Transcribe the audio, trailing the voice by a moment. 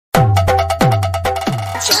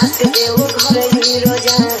जात देव घर ही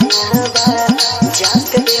रोजाना बा,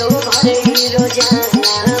 जात देव घर ही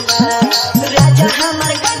रोजाना बा। राजा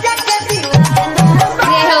हमर गजा के दीवाना बा,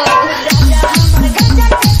 राजा हमर गजा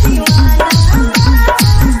के दीवाना बा।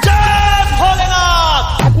 जय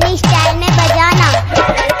भोलेनाथ। अपनी स्टाइल में बजाना।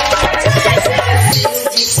 शिव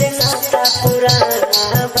जी से नाता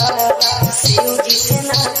पुराना बा, शिव जी से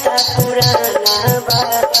नाता पुराना बा।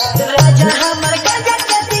 राजा हमर गजा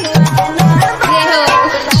के दीवाना बा,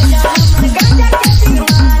 राजा हमर गजा के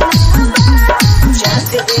दीवाना बा।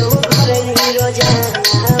 जात देव घर ही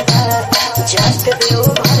रोजाना बा, जात देव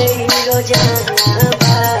घर ही रोजाना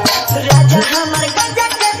बा। राजा हमर गजा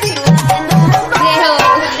के दीवाना बा,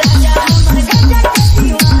 राजा हमर गजा के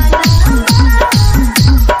दीवाना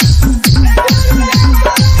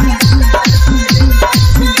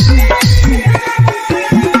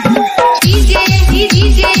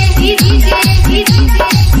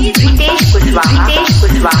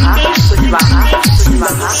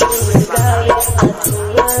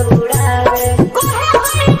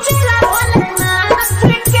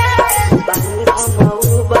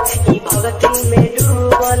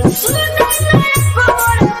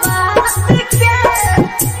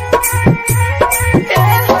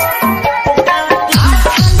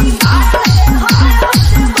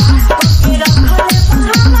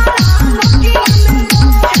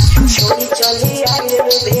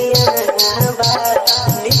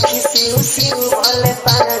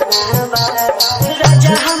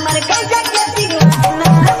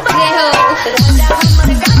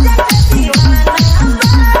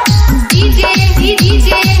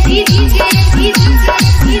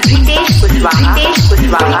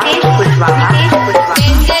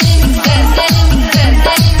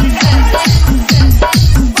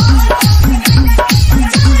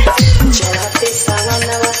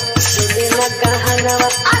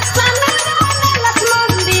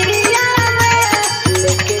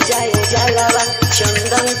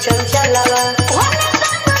चंदन चंचलवा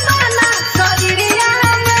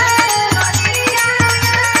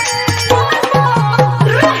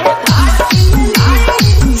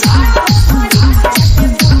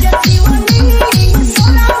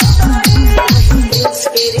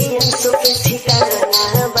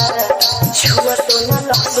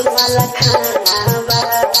वाला खाना बा।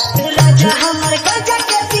 राजा हमर गजा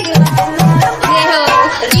के दीवाना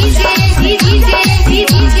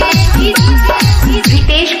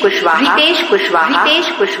हितेश कुशवाहा हितेश कुशवाहा हितेश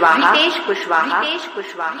कुशवाहा हितेश कुशवाहा हितेश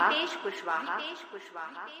कुशवाहा हितेश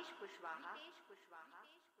कुशवाहा हितेश कुशवाहा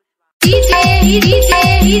हितेश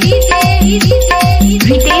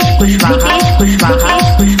कुशवाहा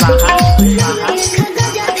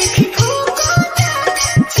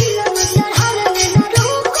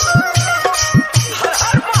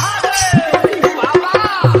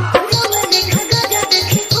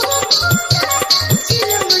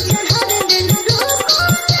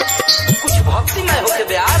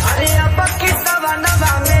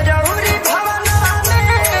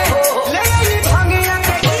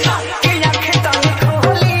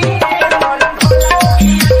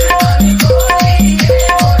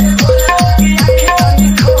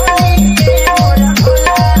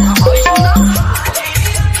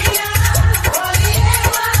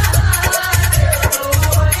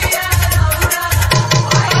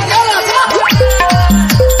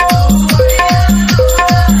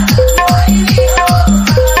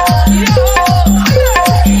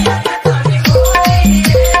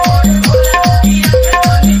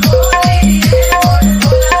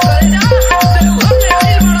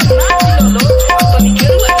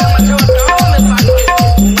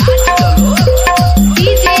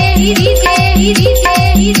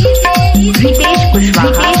हितेश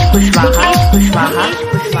कुशवाहा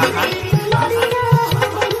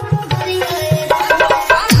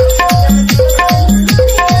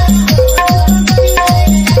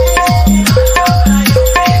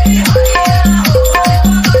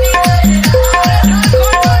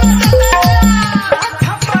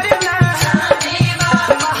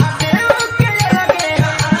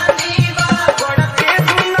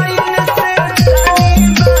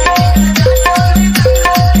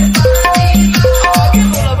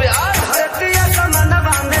धरती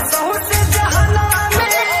समनवा में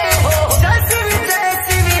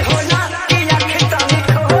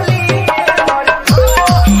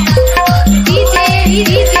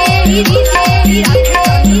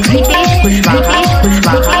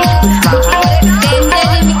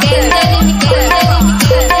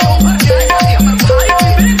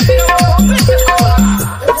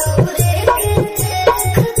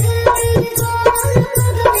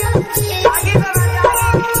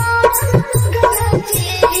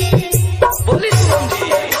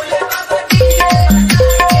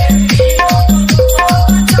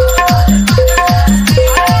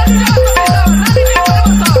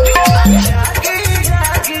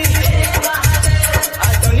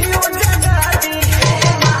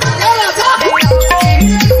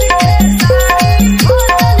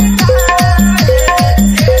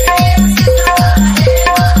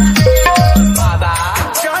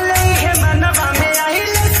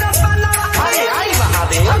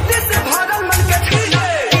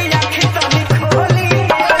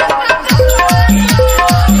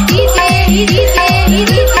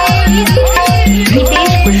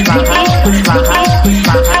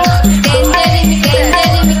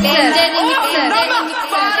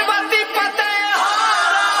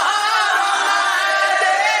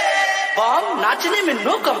नाचने में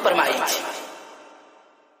नो कॉम्प्रोमाइज।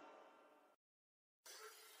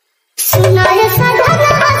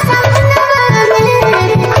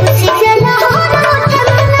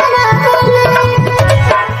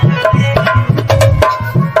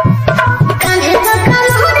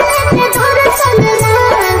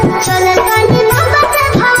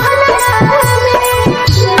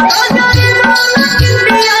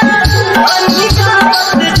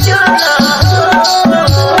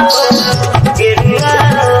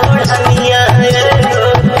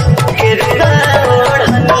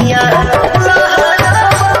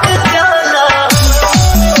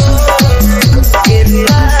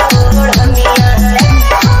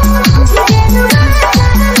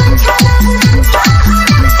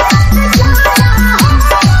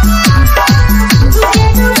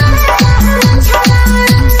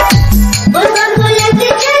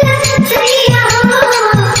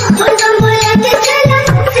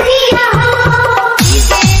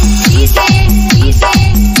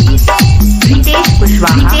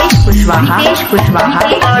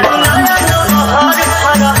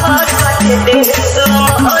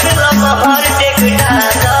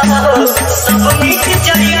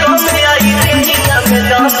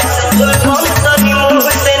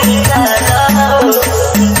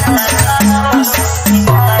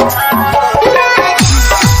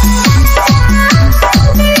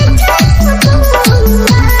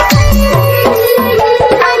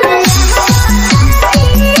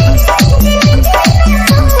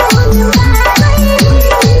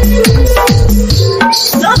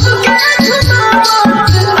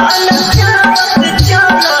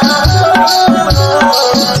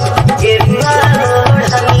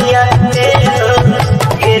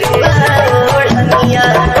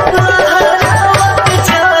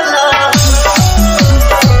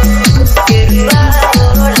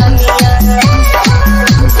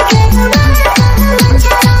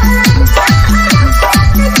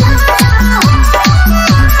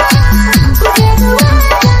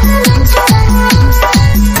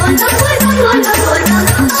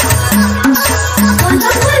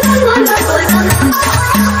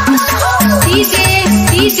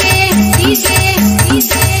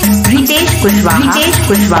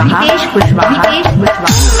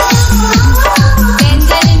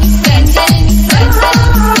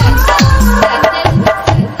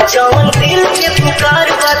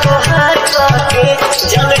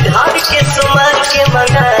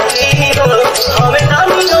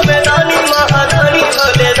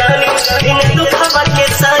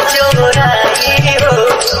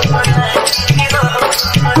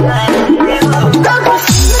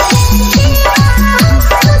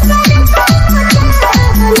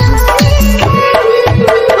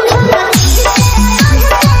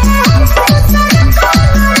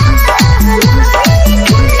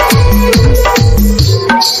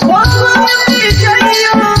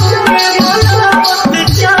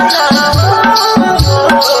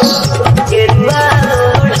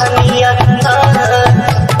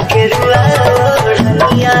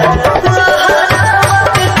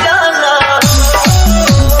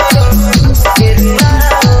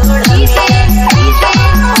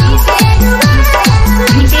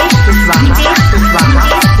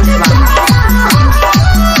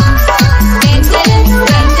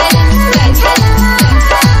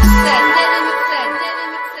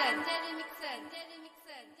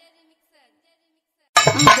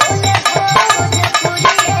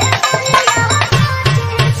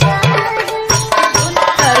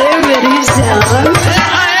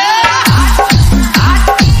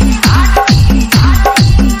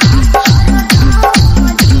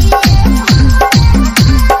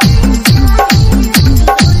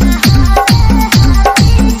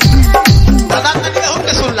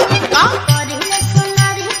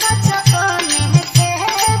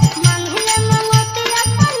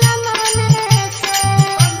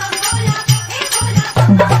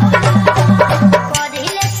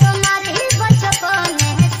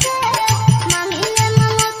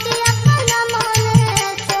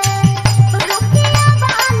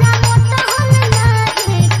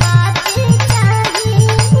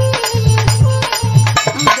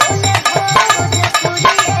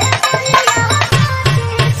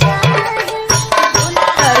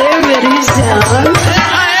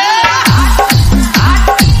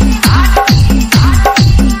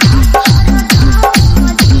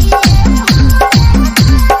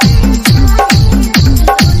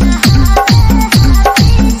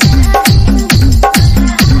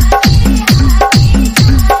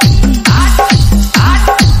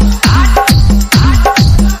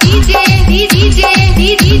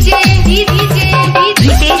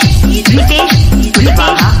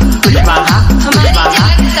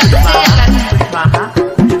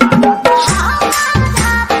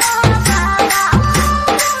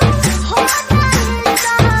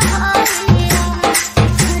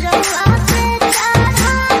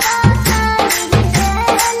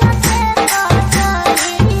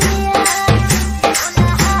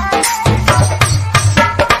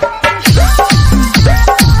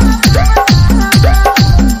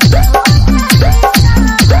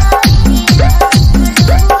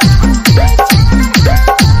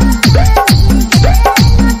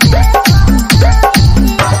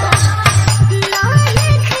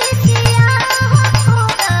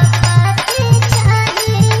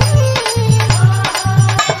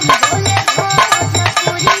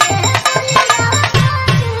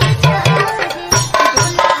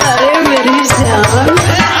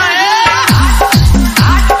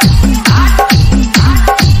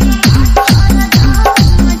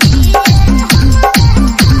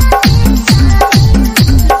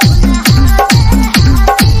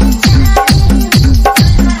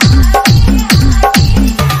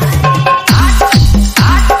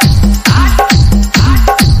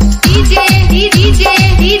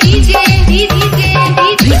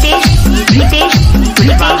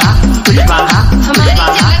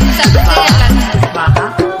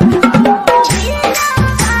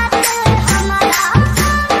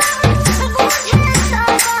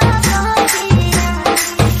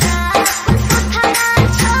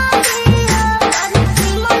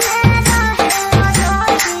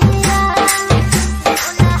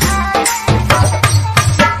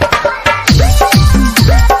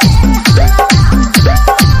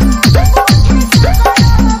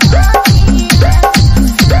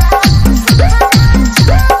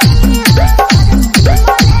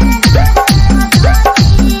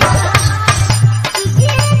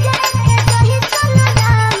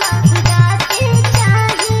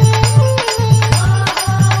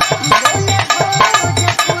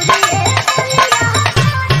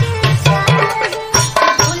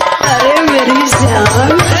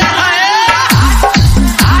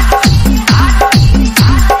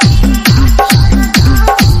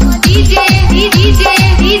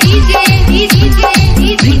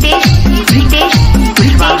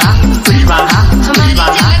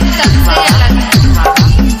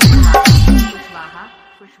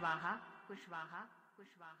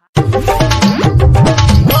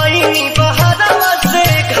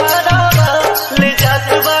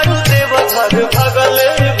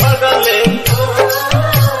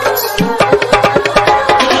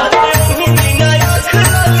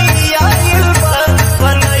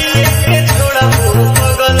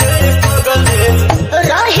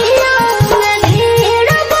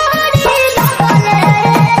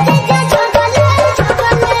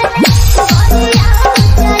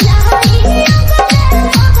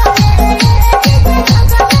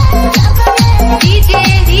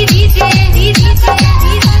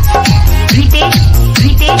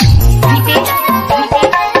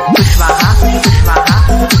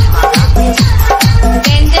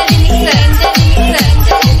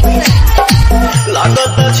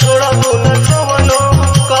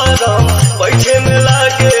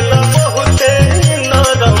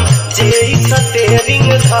 जे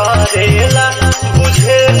स्टेरिंग धारेला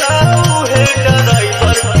बुझेला उहे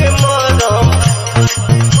ड्राइवर के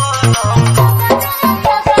मरम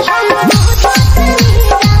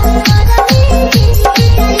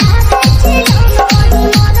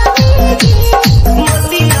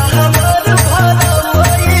मतिया हमार भरा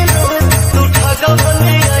भइलो तू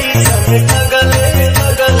ठगवने ऐसन ठगले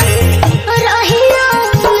ठगले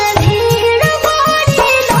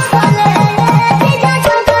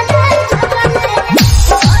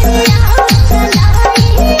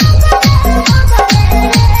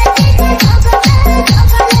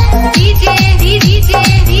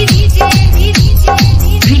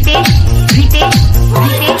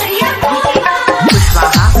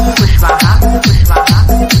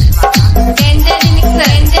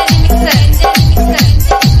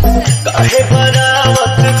काहे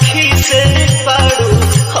बरावत खीसे बाड़ू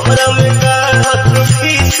हमरा में गाढ़त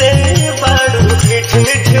खीसे बाड़ू मीठ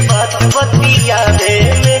मीठ बात बतियावे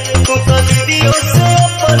में तू तो दीदियों से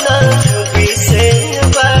अपना पीसे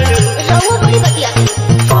बाड़ू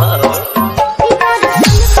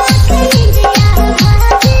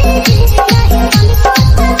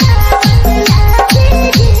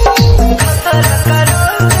खतरा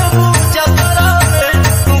करो जतरा में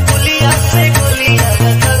तू गुलिया से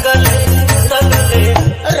गुलिया दगले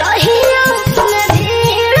दगले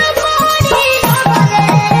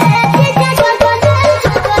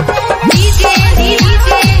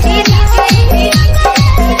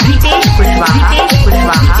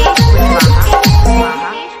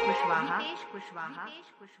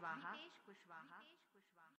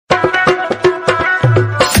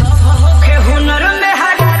के हुनर में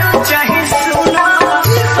हजारों चाहे सुना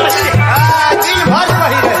दिन भर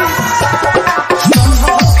कही रही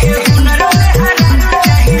के हुनर में हजारों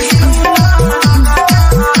चाहे सुना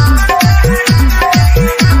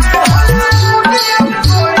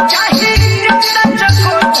चाहे जब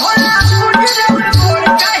चको भोला मुझे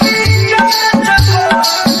चाहे जब चको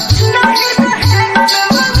नहीं बहन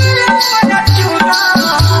मगर पर चुना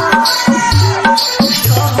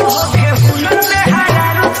के हुनर में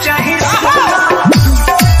हजारों चाहे सुना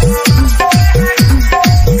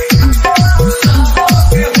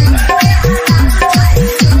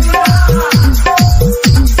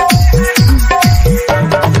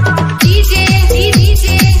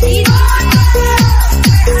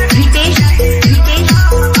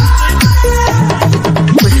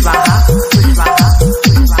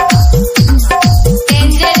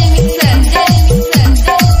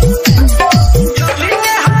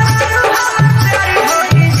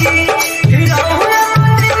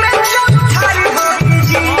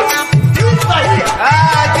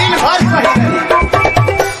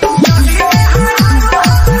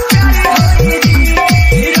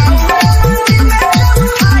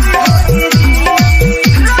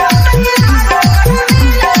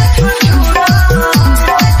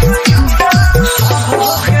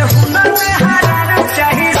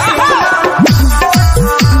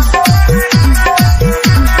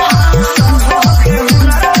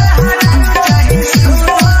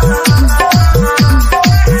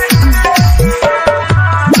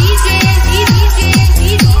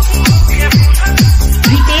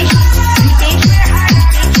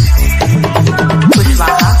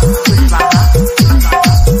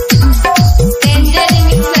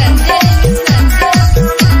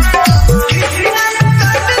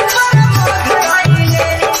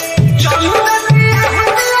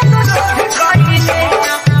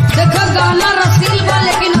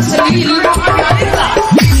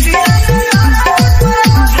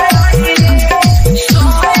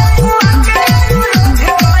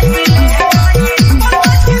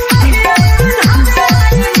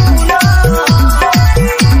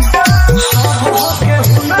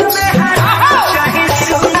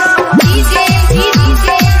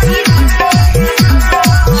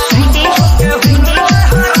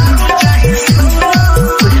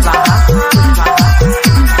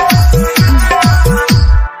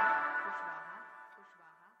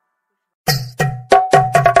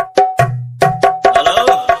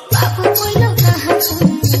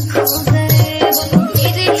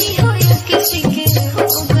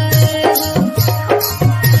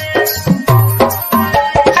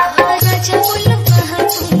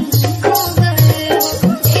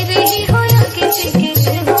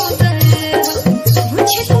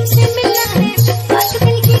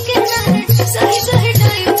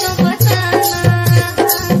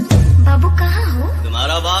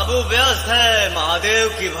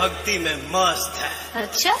भक्ति में मस्त है।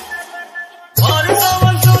 अच्छा और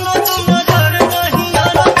सावन सुनो तो नजर नहीं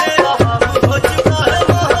आना तेरा बाबू हो चुका है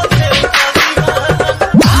महादेव का दीवाना।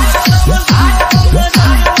 सावन सुनो तो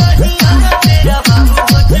नजर नहीं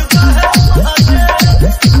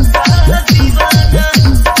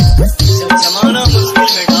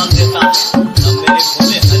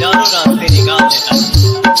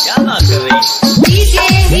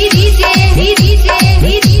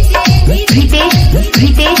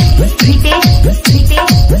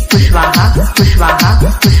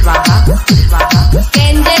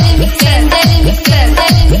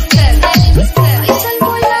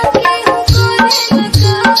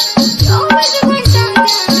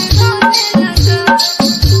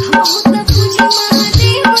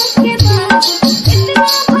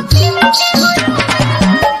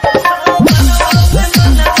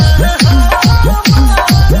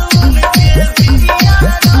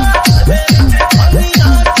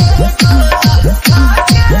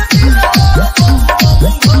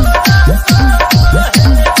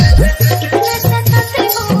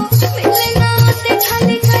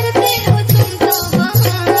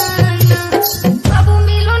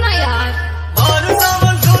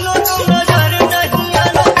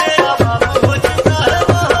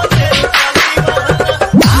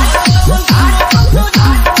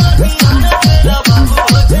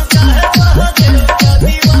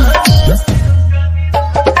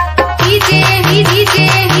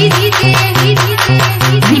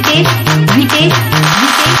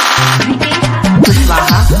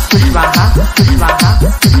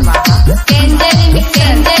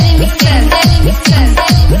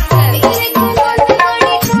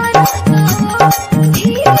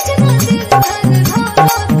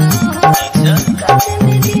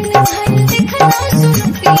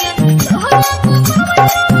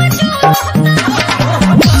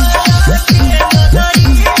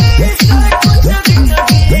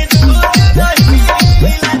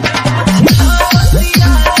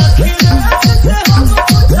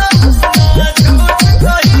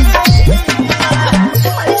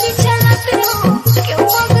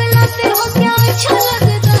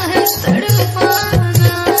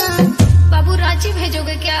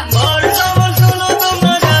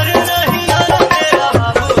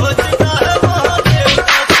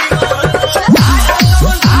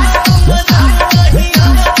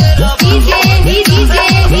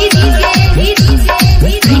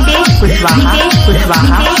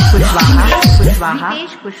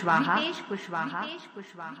कुशवाहा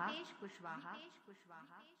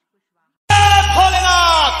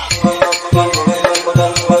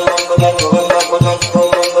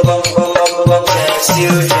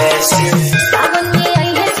सावन में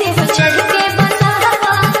आई है सिर्फ चढ़ के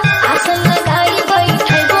बसावा, आसन लगाई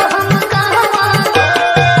बैठे वो हम कहवा।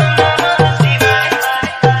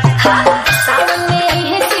 सावन में आई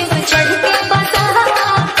है सिर्फ चढ़ के बसावा,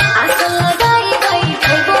 आसन लगाई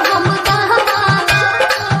बैठे वो हम कहवा।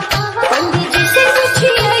 पंडित जी से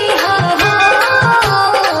पूछिए हा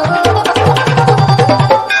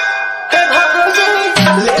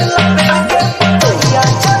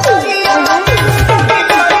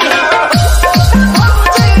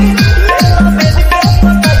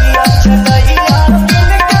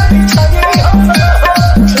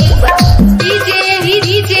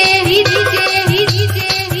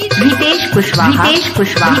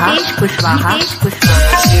कुशवाहा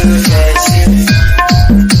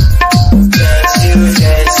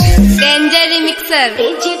डेंजर मिक्सर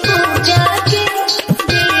तेजी पूजा के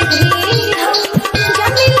विधि हम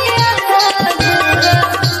जमिले अधूरा,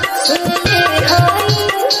 सुनले हई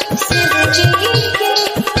शिव जी के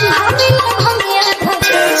भाविल भंगिया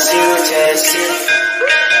धरा।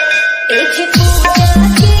 तेजी पूजा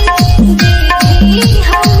के विधि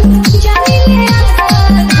हम जमिले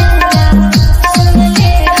अधूरा,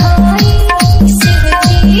 सुनले हई शिव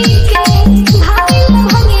जी के भाविल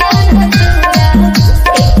भंगिया धरा।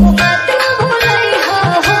 एक बात न भूलई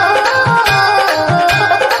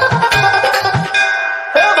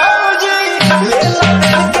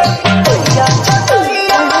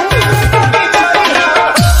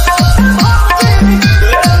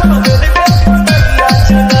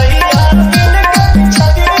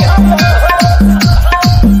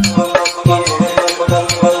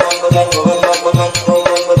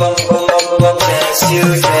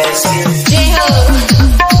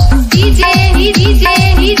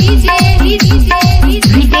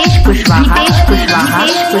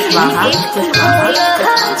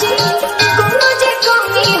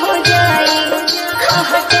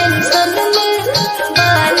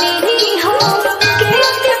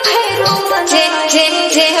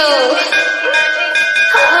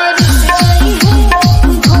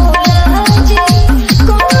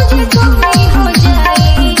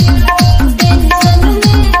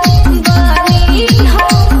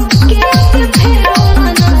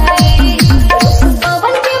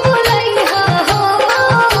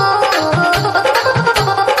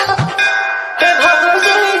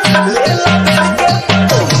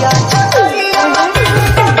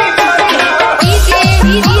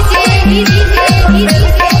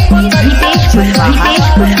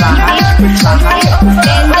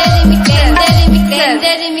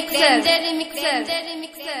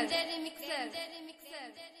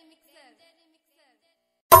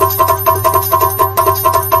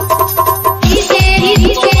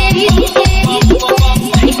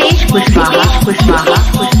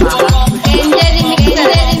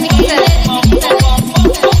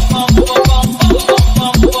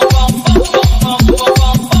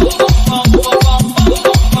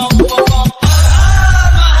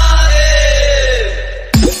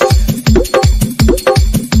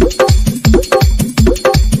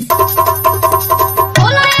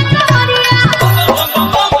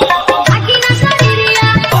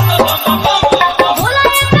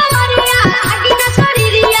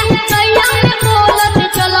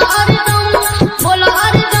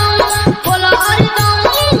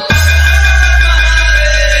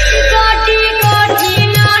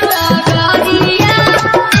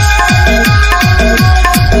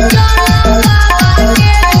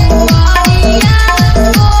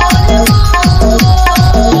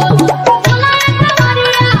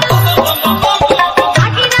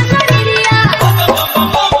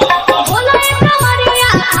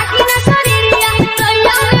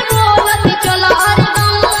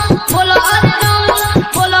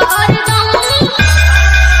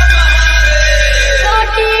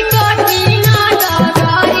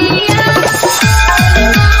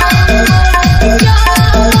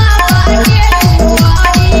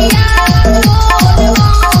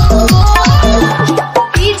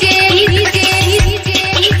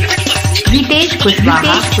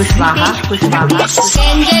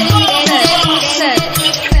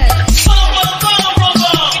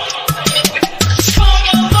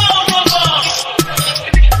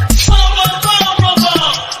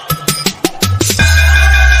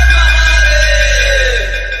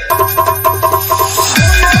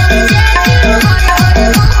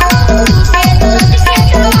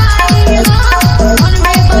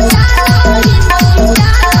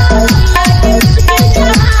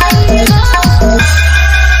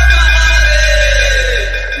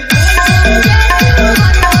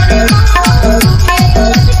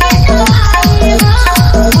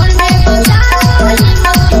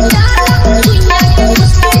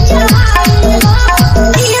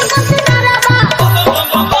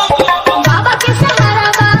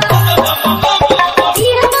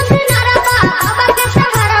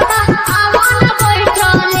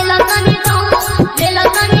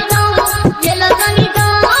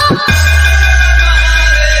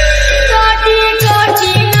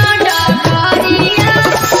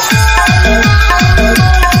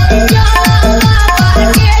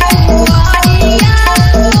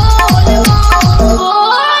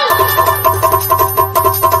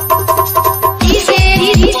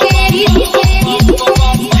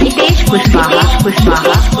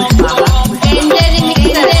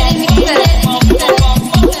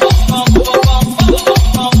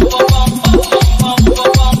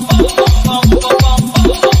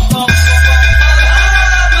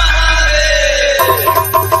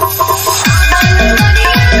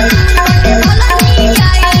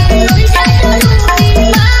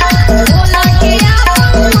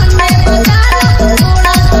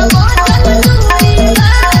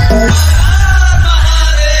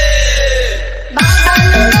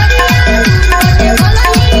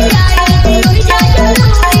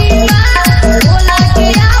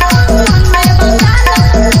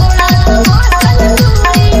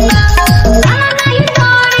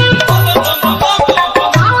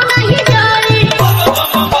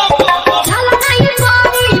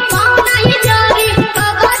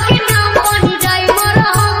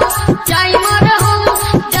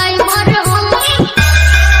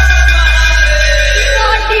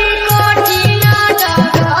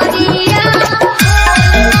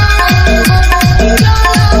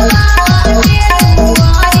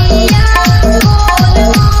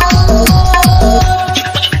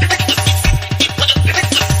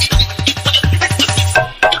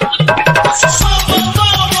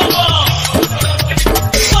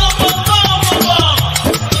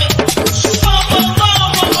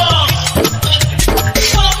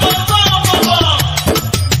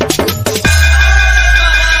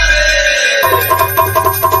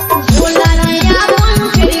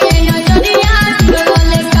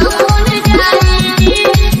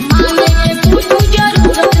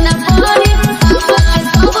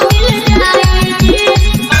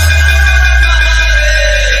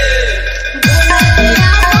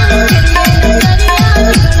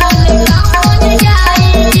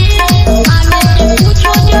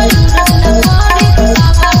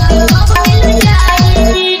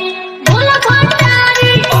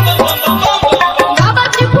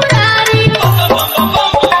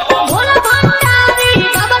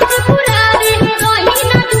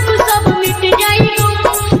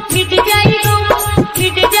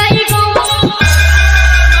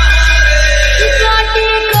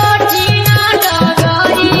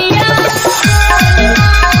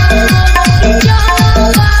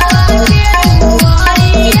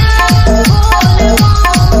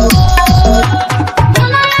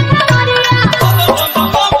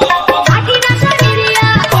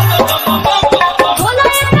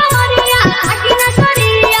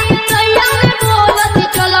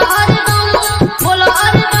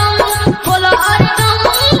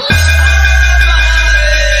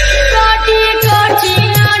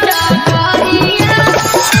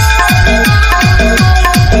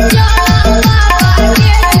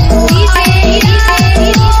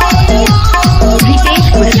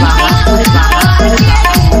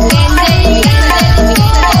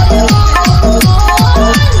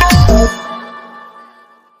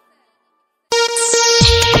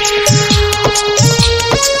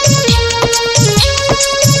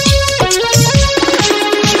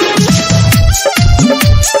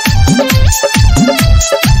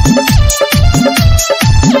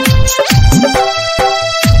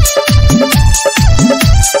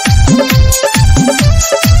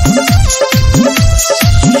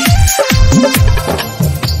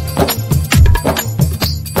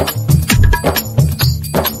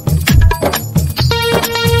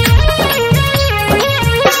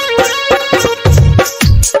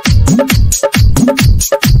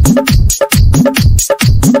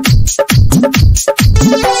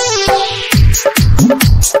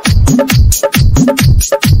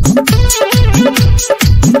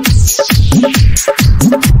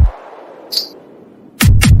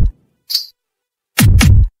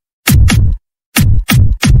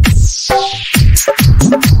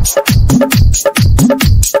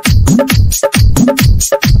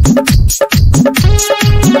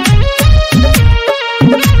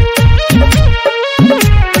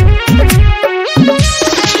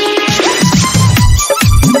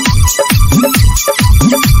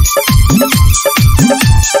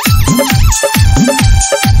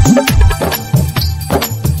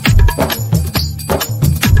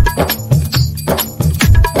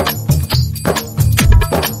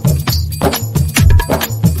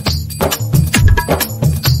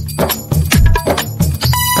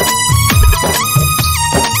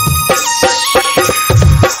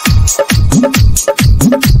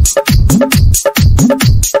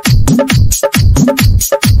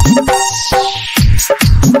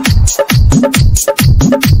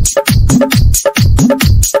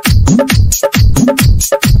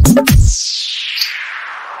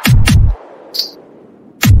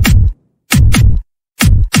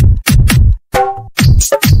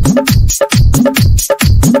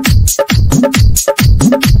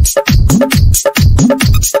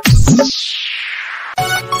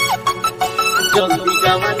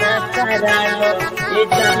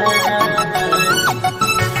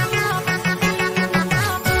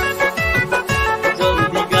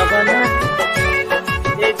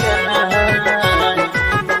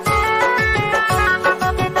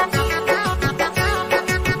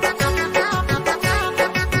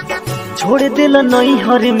छोड़ दिल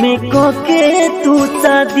नैहर में कके तू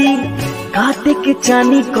शादी काटे के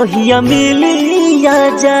चानी कहिया मिली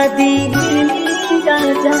आजादी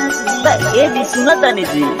ए जी सुना तानी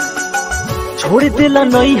जी छोड़ दिल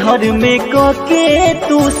नैहर में कके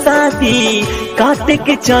तू शादी काटे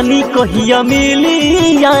के चानी कहिया मिली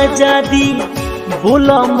आजादी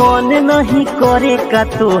बोला मन नहीं करे का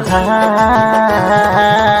तुहार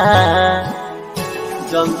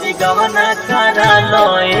जल्दी गवना करा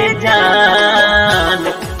लोए जान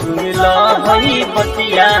मिलो हई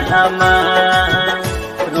बतिया हमार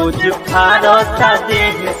रोज फारता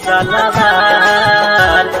देह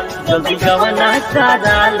सलवार जल्दी गवना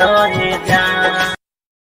करा लोए जान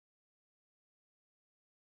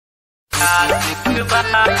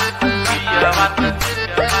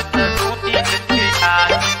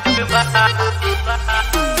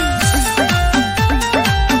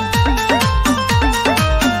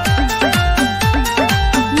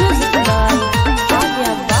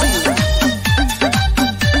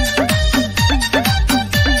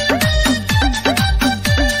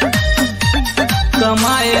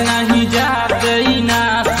कमाए नहीं जाते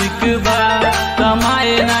नासिक बा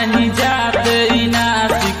कमाए नहीं जाते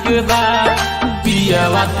नासिक बा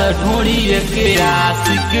पियावा तो ढूंढिए के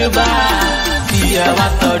आशिक बा पियावा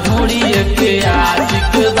तो ढूंढिए के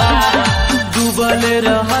आशिक बा डूबल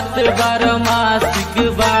रहत बारमासिक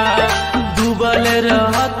बा डूबल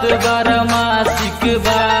रहत बारमासिक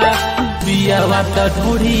बा पियावा तो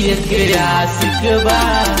ढूंढिए के आशिक बा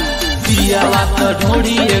पियावा तो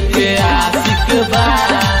ढूंढिए के आशिक बा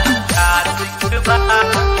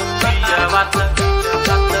पियावा तो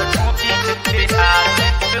ढूंढिए के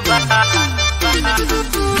आशिक बा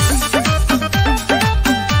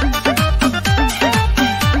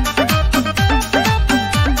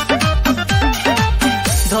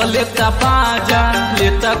धोलेता पाजा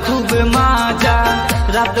लेता खूब माजा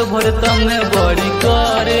रात भर तमे बड़ी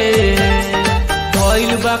करे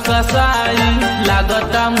भइल बा कसाई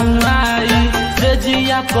लागता मुआई से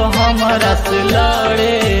जिया को हमरा से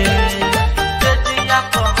लड़े से जिया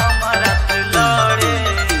को हमरा से लड़े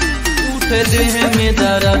उठे देह में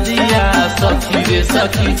दर्दिया सखी रे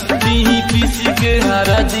सखी पीही पीसी के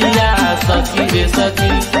हरदिया सखी रे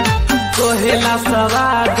सखी कहेला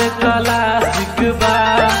सवाद कला सिकबा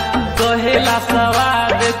कहेला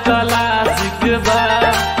सवाद कला सिकबा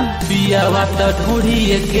पियावा तो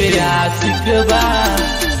ढूंढिए के आशिक बा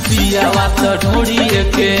पियावा तो ढूंढिए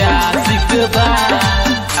के आशिक बा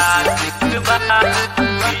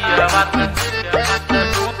पियावा तो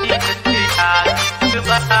ढूंढिए के आशिक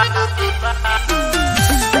बा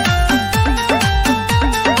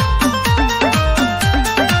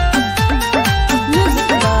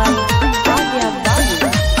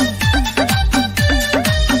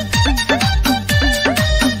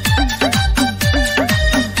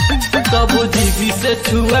से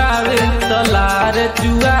छुआवे तलार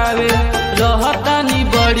चुआवे रहतानी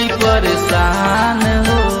बड़ी परेशान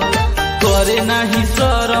हो करे नहीं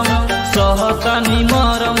शरम सहतानी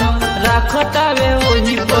मरम राखतावे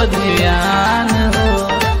वही पर ध्यान हो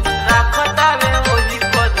राखतावे वही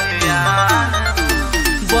पर ध्यान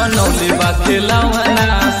बनौले बा खेलवना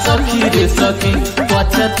सखी रे सखी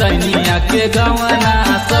पछतैनिया के गवना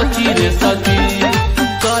सखी रे सखी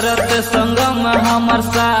करत संगम हमर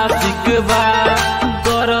साथिक बा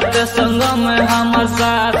करत संगम हमर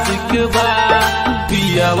साथिक बा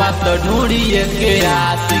पियावा तो ढूंढिए के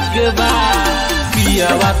आशिक बा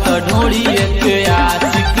पियावा तो ढूंढिए के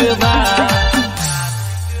आशिक बा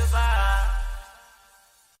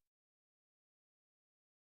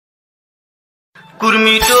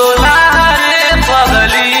कुर्मी टोला रे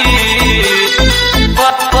पगली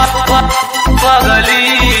पगली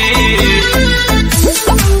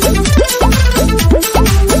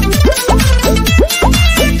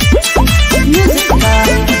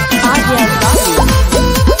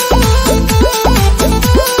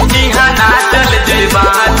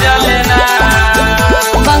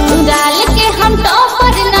बंगाल के हम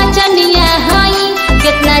टॉपर नचनिया हई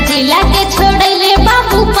कितना जिला के छोड़ले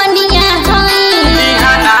बाबू पनिया हई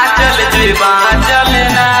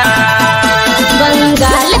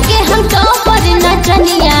बंगाल के हम टॉपर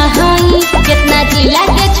नचनिया हई कितना जिला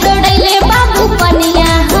के छोड़ले बाबू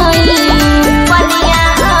पनिया हई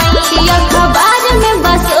अखबार में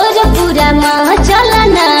बसोर पूरा माह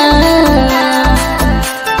चलना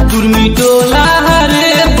कुर्मी टोला रे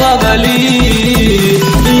पगली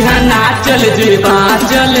यहाँ नाचल जेबा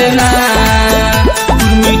चलना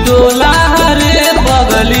कुर्मी टोला रे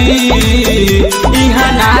पगली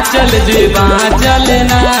यहाँ नाचल जेबा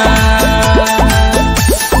चलना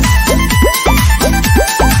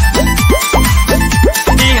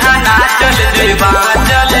यहाँ नाचल जेबा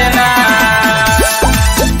चलना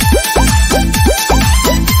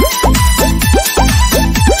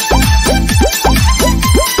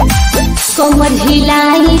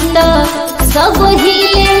हिलाई तो सब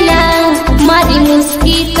हिलेला, मारी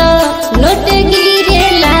मुस्की तो नोट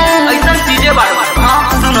गिरेला। ऐसा चीजें बार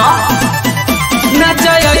सुनो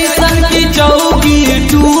नचा ऐसन की चौकी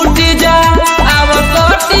टूट जा, अब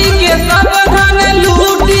कटी के सब धन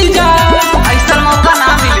लूट जा। ऐसा मौका ना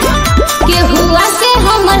मिले। के हुआ से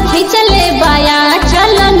हमर खिंचले बाया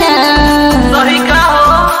चलना, सही का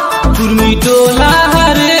हो तुर्मी टोला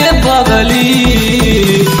हरे बगली,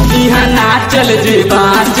 यहाँ नाचल जेबा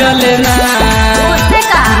चलना।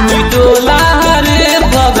 तुर्मी टोला हरे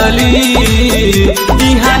बगली,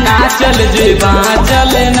 यहाँ नाचल जेबा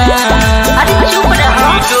चलना। अरे चुप रहो।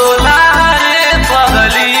 टोला हरे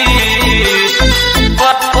बगली,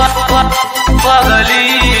 बगली।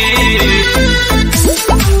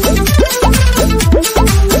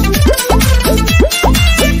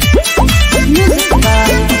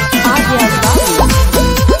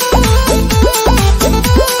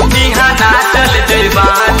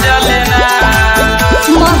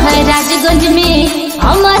 महाराजगंज में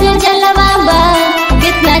हमार जलवा बा,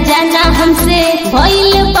 कितना जाना हमसे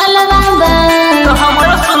भइल पलवा बा। तो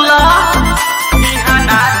हमरो सुनला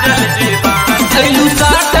ऐलू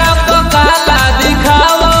साटा पकाला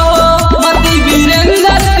दिखाओ, मती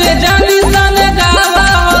वीरेंद्र के जानी सन गावा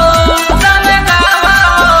हो, सन गावा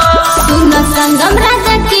हो। सुन संगम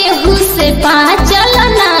राजा के हुसे पा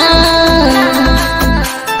चलना,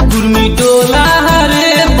 तुर्मी टोला हरे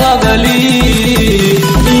बगली,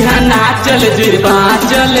 यहाँ नाचल जेबा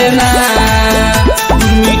चलना।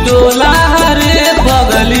 तुर्मी टोला हरे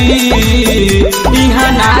बगली,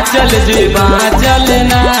 यहाँ नाचल जेबा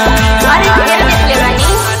चलना। अरे